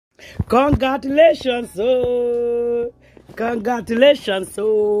Congratulations, oh, congratulations,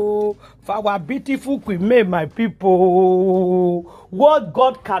 oh, for our beautiful Queen May, my people. What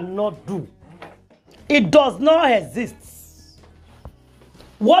God cannot do, it does not exist.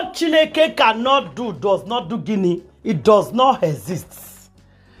 What Chineke cannot do does not do Guinea. It does not exist.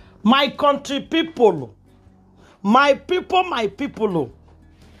 My country people, my people,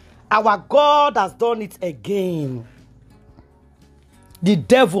 our God has done it again. The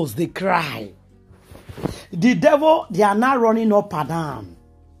devils, they cry. The devil, they are now running up and down.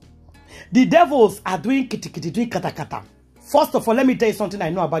 The devils are doing kitty, doing kata. First of all, let me tell you something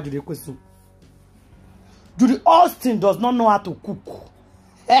I know about Yuledochie. Jujuaustin does not know how to cook.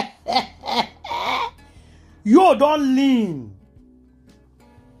 You don't lean.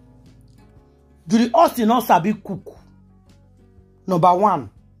 Jujuaustin not sabi cook. Number one,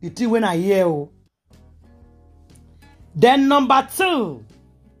 the thing when I hear. Then number two,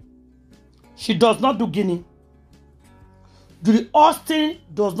 she does not do Guinea. Jujuaustin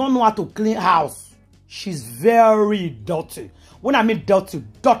does not know how to clean house. She's very dirty. When I mean dirty.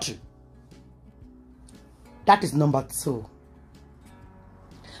 That is number two.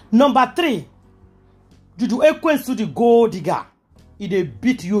 Number three, Jujuaustin the gold digger. He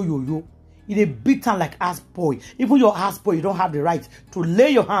beat yo. He beat her like ass boy. Even your ass boy, you don't have the right to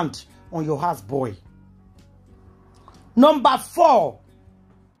lay your hand on your ass boy. Number four,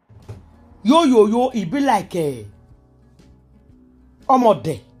 yo, he be like a almost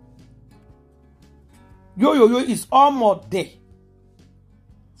there. Yo is almost there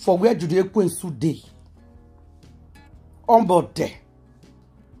for where Jujuaustin dey. Almost there.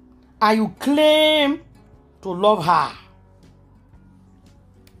 And you claim to love her.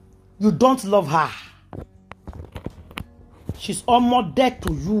 You don't love her. She's almost dead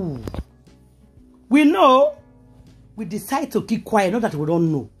to you. We know. We decide to keep quiet, not that we don't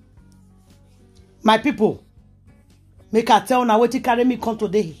know. My people, make I tell now what you carry me come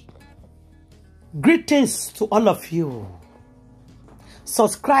today. Greetings to all of you.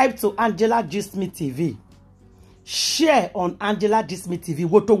 Subscribe to Angela Gist Me TV. Share on Angela Gist Me TV.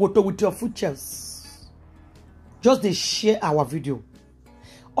 Woto with your futures. Just they share our video.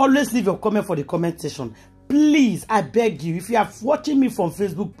 Always leave your comment for the comment section. Please, I beg you, if you are watching me from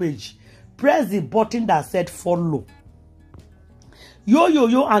Facebook page, press the button that said follow. Yo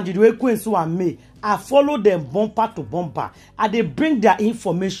and Jujuaustin and me, I follow them bumper to bumper, and they bring their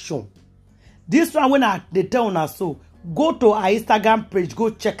information. This one when they tell us so, go to our Instagram page, go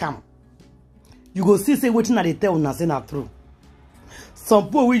check them. You go see say wetin they tell us na true. Some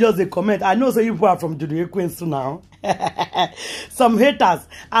people we just they comment. I know some people are from Jujuaustin now. Some haters.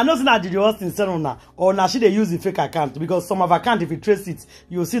 I know that Jujuaustin sell now, or now she they use the fake account, because some of account, if you trace it,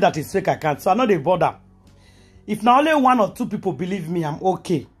 you'll see that it's fake account. So I know they bother. If now only one or two people believe me, I'm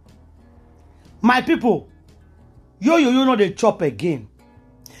okay. My people, yo know they chop again.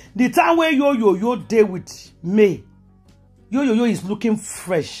 The time where yo day with me, yo is looking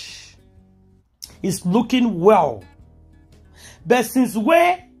fresh. It's looking well. But since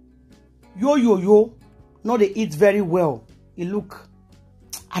where yo no they eat very well, it look,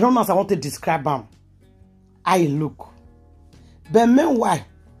 I don't know if I want to describe them. I look. But meanwhile,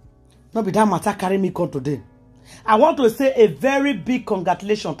 not be that matter carry me come today. I want to say a very big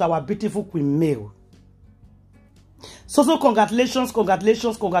congratulations to our beautiful Queen May. So congratulations.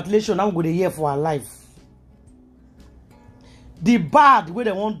 I'm going to hear for our life. The bad way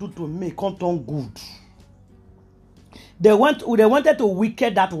they want to do to me can't turn good. They wanted to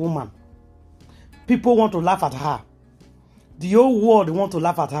wicked that woman. People want to laugh at her. The whole world want to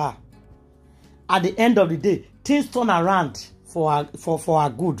laugh at her. At the end of the day, things turn around for her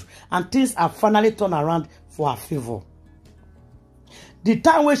good, and things are finally turned around for her favor. The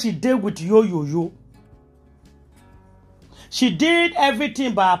time when she did with yo, she did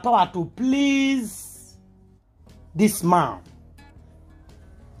everything by her power to please this man.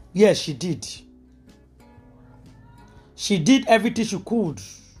 Yes, she did. She did everything she could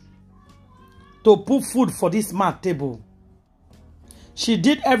to put food for this man table. She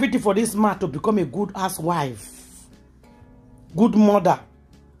did everything for this man to become a good housewife, good mother,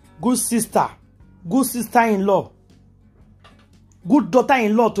 good sister-in-law, good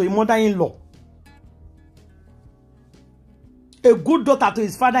daughter-in-law to a mother-in-law, a good daughter to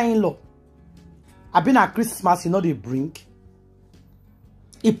his father-in-law. I've been at Christmas, you know they bring.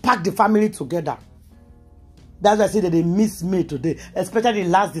 He packed the family together. That's why I say that they miss me today. Especially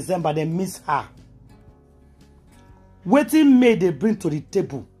last December, they miss her. Waiting May they bring to the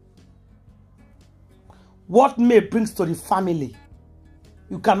table. What May brings to the family,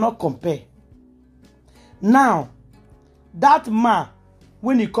 you cannot compare. Now, that man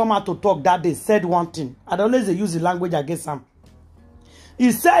when he come out to talk that day, said one thing. I always use the language against him.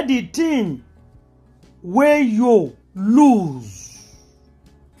 He said the thing where you lose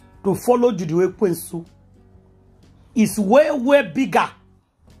to follow Judy is way bigger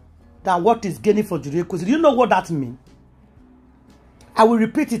than what is gaining for Judy. Do you know what that means? I will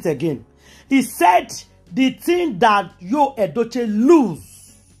repeat it again. He said the thing that Yuledochie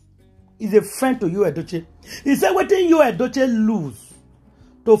lose is a friend to Yuledochie. He said what thing Yuledochie lose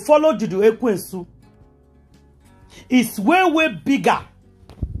to follow Judy is way bigger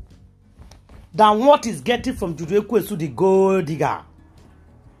than what is getting from Judy the gold digger.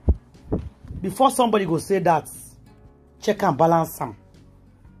 Before somebody go say that, check and balance him.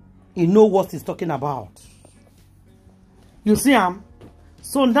 He know what he's talking about. You see him?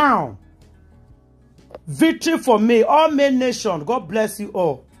 So now, victory for me, all men nation. God bless you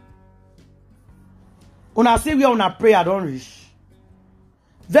all. When I say we are on a prayer, don't reach.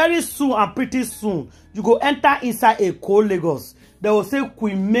 Very soon and pretty soon, you go enter inside a cold Lagos. They will say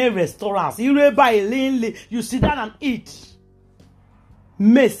Queen May restaurants. You sit down and eat.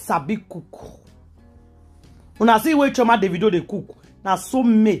 May sabi cook. When I see where chioma davido they cook, now so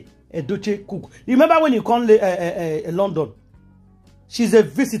May edochie cook. Remember when you come London? She's a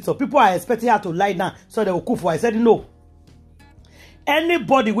visitor. People are expecting her to lie down so they will cook for her. I said no.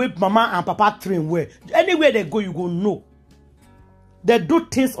 Anybody with mama and papa train where anywhere they go, you go no. They do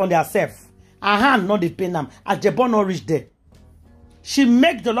things on themselves. Her hand not depend them. As Jebon not reach there. She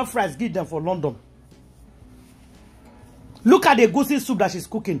make the love rice give them for London. Look at the goosey soup that she's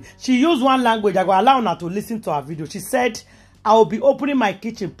cooking. She used one language. I will allow her to listen to her video. She said, I will be opening my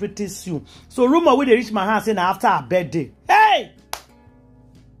kitchen pretty soon. So rumor when they reach my house saying after her birthday. Hey!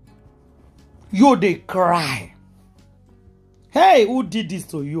 You they cry. Hey, who did this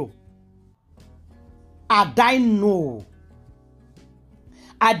to you? I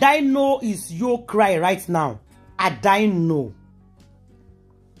know is your cry right now. I know.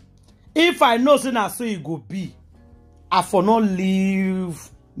 If I know so now so it go be, I for not leave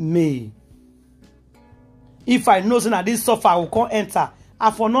me. If I know so now this suffer will come enter,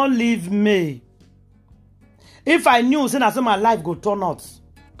 I for not leave me. If I knew so now so my life go turn out,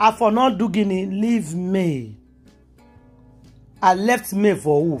 I for not do guinea leave me. I left May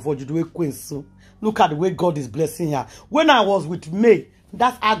for who? For Judy Queen. So look at the way God is blessing her. When I was with May,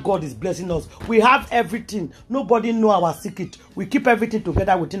 that's how God is blessing us. We have everything. Nobody know our secret. We keep everything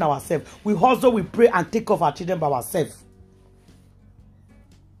together within ourselves. We hustle, we pray, and take care of our children by ourselves.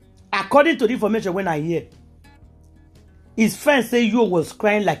 According to the information when I hear, his friend say you was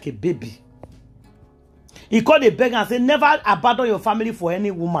crying like a baby. He called a beggar and said, never abandon your family for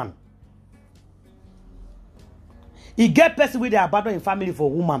any woman. He get person with the abandon your family for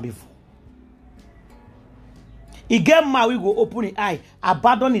a woman before. He get man we go open his eye,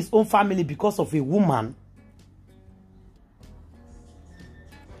 abandon his own family because of a woman.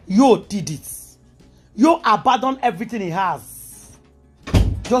 You did it. You abandon everything he has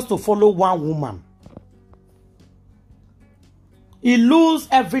just to follow one woman. He lose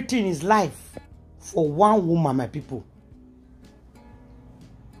everything in his life for one woman, my people.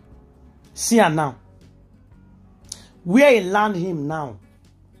 See her now. Where he land him now.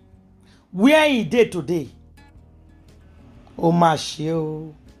 Where he did today. Oh my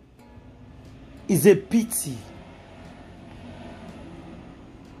show. Is a pity.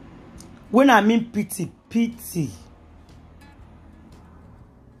 When I mean pity, pity.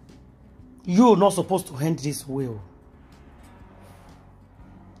 You're not supposed to end this way.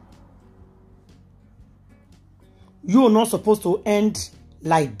 You're not supposed to end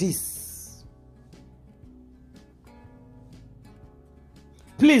like this.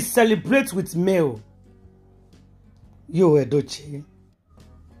 Please celebrate with me. Yuledochie.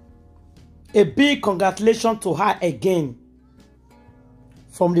 A big congratulations to her again.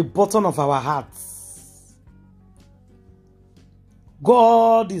 From the bottom of our hearts.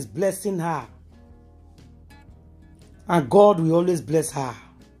 God is blessing her. And God will always bless her.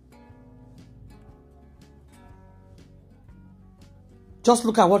 Just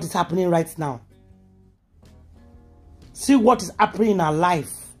look at what is happening right now. See what is happening in her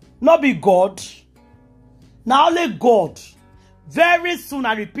life. Not be God. Now only God. Very soon,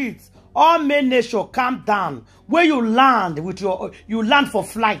 I repeat, all men nation calm down. Where you land with you land for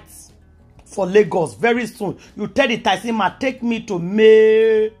flights for Lagos. Very soon, you tell the taxi man, take me to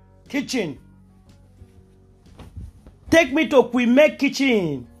May kitchen. Take me to Queen May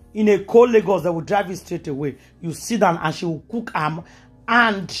kitchen in a cold Lagos that will drive you straight away. You sit down and she will cook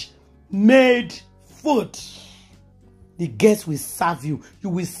and made food. The guests will serve you. You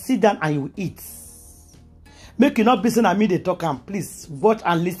will sit down and you will eat. Make you not be saying I me they talk am. Please watch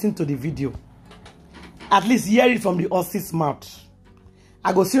and listen to the video. At least hear it from the horse's mouth.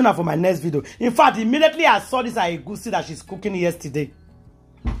 I go see you now for my next video. In fact, immediately I saw this egusi that she's cooking yesterday.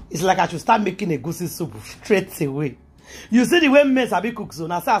 It's like I should start making egusi soup straight away. You see the way men sabi cook, so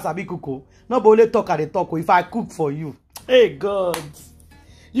now say I sabi cook. No but only talk at the talk. If I cook for you, hey God,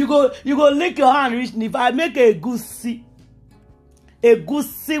 you go lick your hand reach me. If I make egusi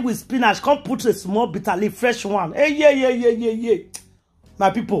with spinach, come put a small bitter leaf, fresh one. Hey yeah.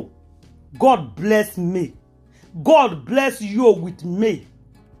 My people, God bless me. God bless you with me.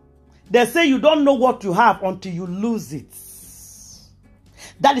 They say you don't know what you have until you lose it.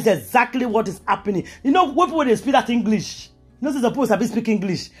 That is exactly what is happening. You know, when people they speak that English, you know, suppose I be speak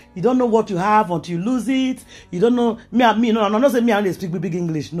English. You don't know what you have until you lose it. You don't know no, I'm not saying me and they speak big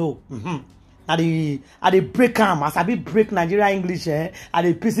English. No. I they break them as I be break Nigerian English, I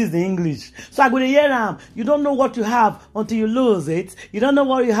they pieces the English. So I go to hear them. You don't know what you have until you lose it. You don't know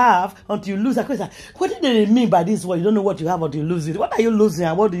what you have until you lose it. What do they mean by this word? You don't know what you have until you lose it. What are you losing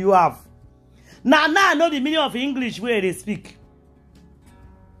and what do you have? Now I know the meaning of English where they speak.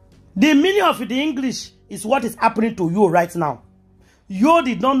 The meaning of the English is what is happening to you right now. You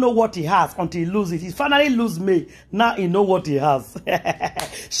did not know what he has until he loses it. He finally lose me. Now he know what he has.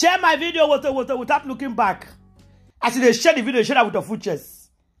 Share my video without looking back. As they share the video, share that with your full chest.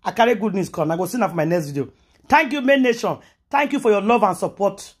 I carry good news come. I go see now for my next video. Thank you, main nation. Thank you for your love and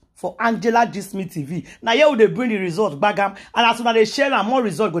support for 𝗕𝗲𝗫𝗻𝗃 TV. Now here they bring the results back, and as soon as they share and more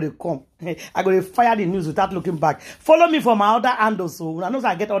results go to come. I go to fire the news without looking back. Follow me for my other handles, so I know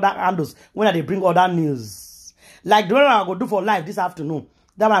I get other handles when they bring other news. Like the one I go do for live this afternoon.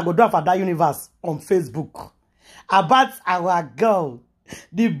 That one I go do for that universe on Facebook about our girl,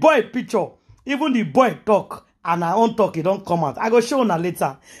 the boy picture, even the boy talk, and our own talk. It don't come out. I go show you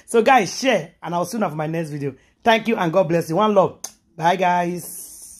later. So guys, share, and I'll see you for my next video. Thank you and God bless you. One love. Bye guys.